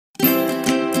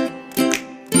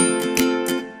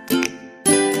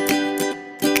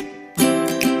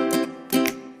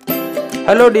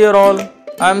Hello dear all,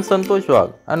 I am Santosh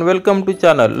Wagh and welcome to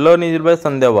channel Learn Easy by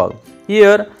Sandhya Wagh.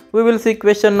 Here we will see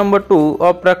question number 2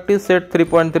 of practice set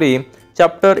 3.3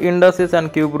 chapter Indices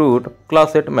and Cube root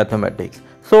class 8 mathematics.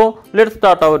 So let's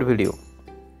start our video.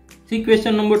 See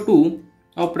question number 2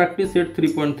 of practice set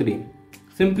 3.3.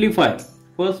 Simplify.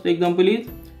 First example is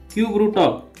cube root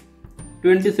of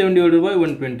 27 divided by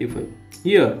 125.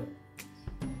 Here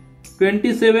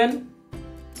 27,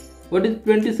 what is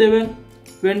 27?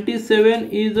 27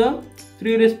 is a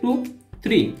 3 raised to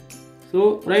 3.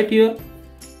 So right here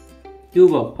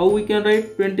cube of, how we can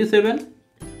write 27?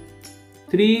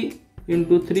 3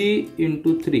 into 3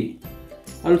 into 3.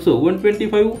 Also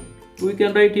 125 we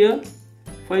can write here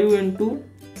 5 into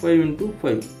 5 into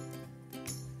 5.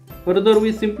 Further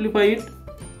we simplify it.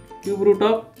 Cube root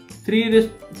of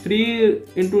 3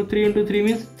 into 3 into 3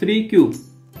 means 3 cube.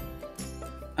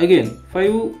 Again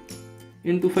 5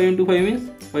 into 5 into 5 means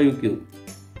 5 cube.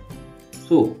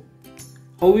 So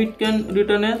how it can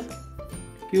written as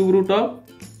cube root of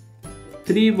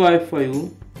 3 by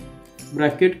 5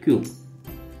 bracket cube.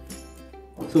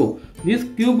 So this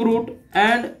cube root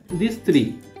and this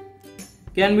 3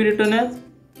 can be written as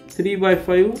 3 by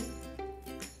 5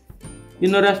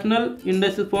 in a rational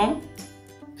indices form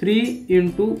 3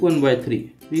 into 1 by 3,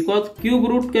 because cube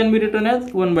root can be written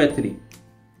as 1 by 3.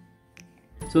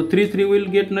 So 3 will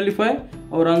get nullified.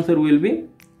 Our answer will be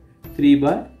 3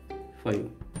 by 5.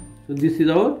 So this is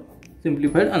our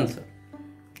simplified answer.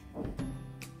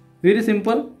 Very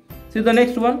simple. See the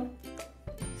next one.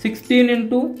 16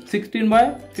 into 16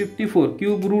 by 54.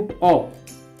 Cube root of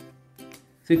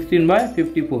 16 by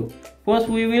 54. First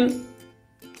we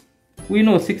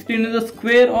know 16 is a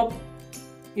square of,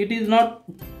 it is not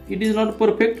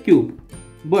perfect cube.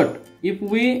 But if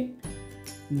we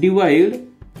divide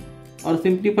or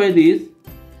simplify this,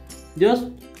 just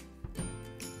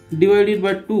divide it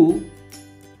by 2,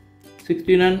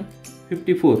 16 and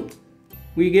 54,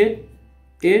 we get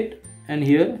 8 and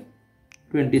here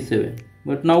 27.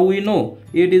 But now we know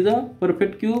 8 is a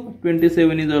perfect cube,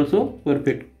 27 is also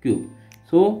perfect cube.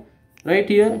 So right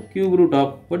here cube root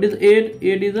of, what is 8?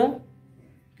 8 is a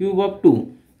cube of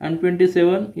 2 and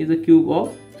 27 is a cube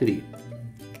of 3.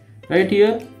 Right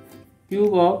here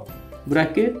cube of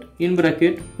bracket in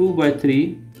bracket 2 by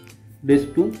 3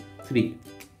 raised to 3.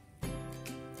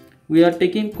 We are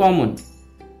taking common.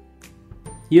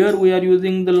 Here we are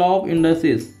using the law of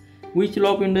indices. Which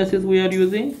law of indices we are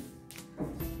using?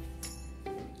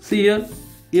 See here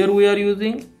we are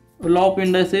using a law of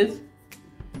indices,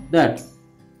 that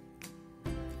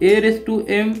a raised to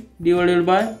m divided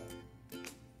by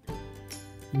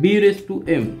b raised to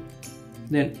m,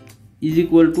 then is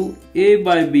equal to a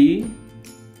by b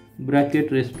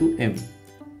bracket raised to m.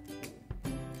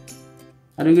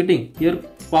 Are you getting? Here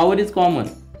power is common.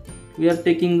 We are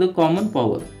taking the common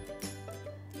power.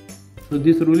 So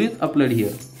this rule is applied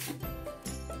here.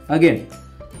 Again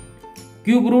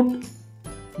cube root,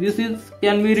 this is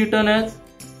can be written as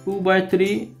 2 by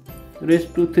 3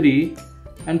 raised to 3,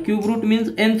 and cube root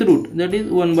means nth root, that is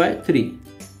 1 by 3.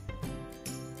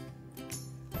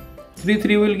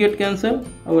 3 will get cancelled.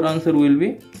 Our answer will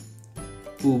be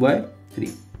 2 by 3.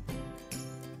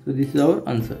 So this is our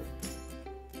answer.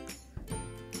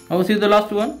 Now see the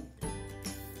last one.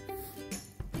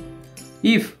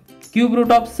 If cube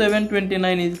root of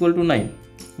 729 is equal to 9,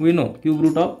 we know cube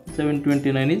root of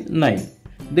 729 is 9.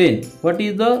 Then what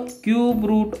is the cube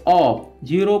root of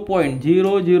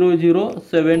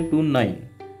 0.000729?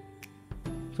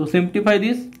 So simplify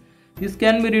this. This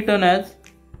can be written as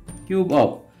cube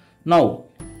of. Now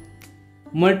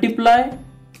multiply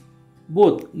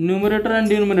both numerator and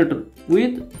denominator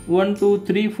with 1, 2,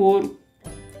 3, 4,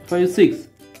 5, 6.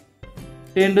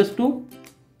 10 raised to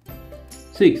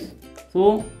 6.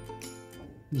 So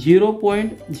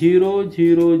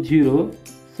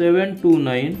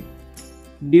 0.000729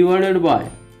 divided by,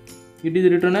 it is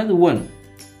written as 1.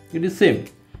 It is same.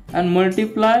 And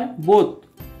multiply both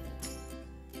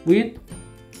with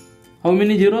how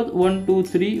many zeros? 1, 2,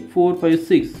 3, 4, 5,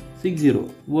 6. 6 0.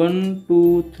 1,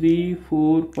 2, 3,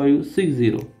 4, 5, 6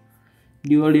 0.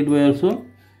 Divided by also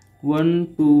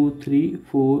 1, 2, 3,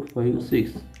 4, 5,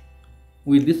 6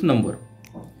 with this number.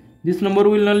 This number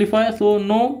will nullify, so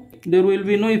no, there will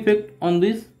be no effect on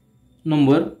this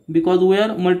number because we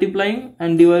are multiplying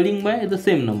and dividing by the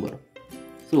same number.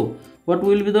 So what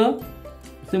will be the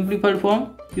simplified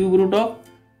form? Cube root of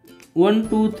 1,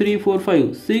 2, 3, 4,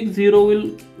 5, 6 0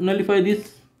 will nullify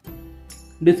this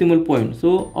decimal point.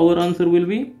 So our answer will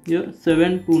be here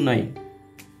 729,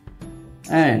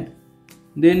 and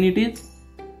then it is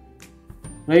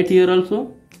right here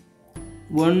also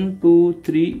 1, 2,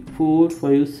 3, 4,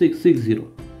 5, 6, 6 0.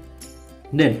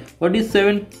 Then what is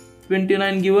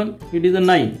 729 given? It is a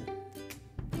 9.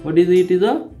 What is it? It is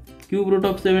a cube root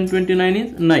of 729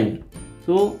 is 9.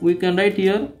 So we can write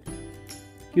here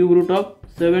cube root of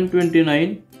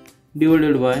 729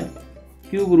 divided by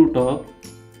cube root of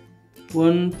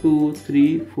 1, 2,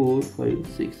 3, 4, 5,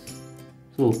 6.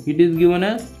 So it is given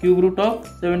as cube root of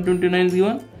 729 is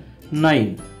given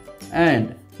 9.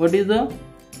 And what is the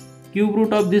cube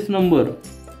root of this number?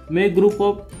 Make group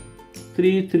of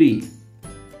 3, 3,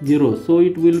 0. So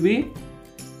it will be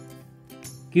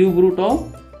cube root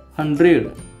of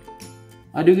 100.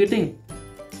 Are you getting?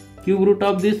 Cube root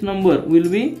of this number will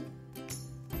be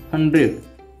 100.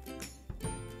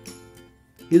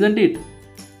 Isn't it?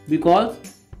 Because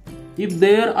if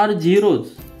there are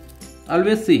zeros,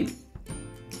 always see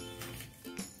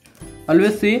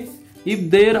if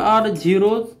there are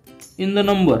zeros in the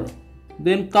number,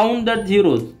 then count that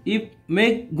zeros. If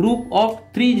make group of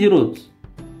 3 zeros,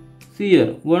 see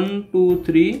here 1, 2,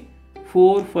 3,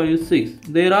 4, 5, 6.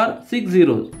 There are 6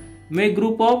 zeros. Make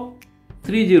group of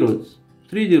 3 zeros,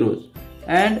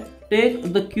 and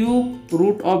take the cube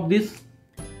root of this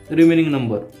remaining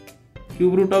number.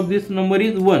 Cube root of this number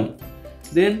is 1.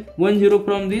 Then 1 0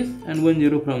 from this and 1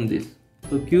 0 from this.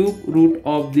 So cube root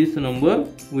of this number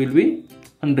will be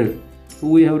 100. So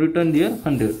we have written here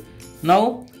 100.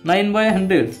 Now 9 by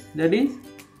 100, that is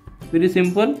very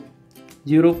simple,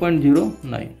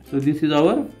 0.09. So this is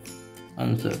our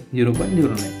answer,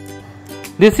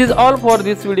 0.09. This is all for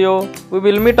this video. We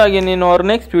will meet again in our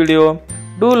next video.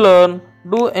 Do learn,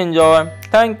 do enjoy.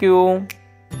 Thank you.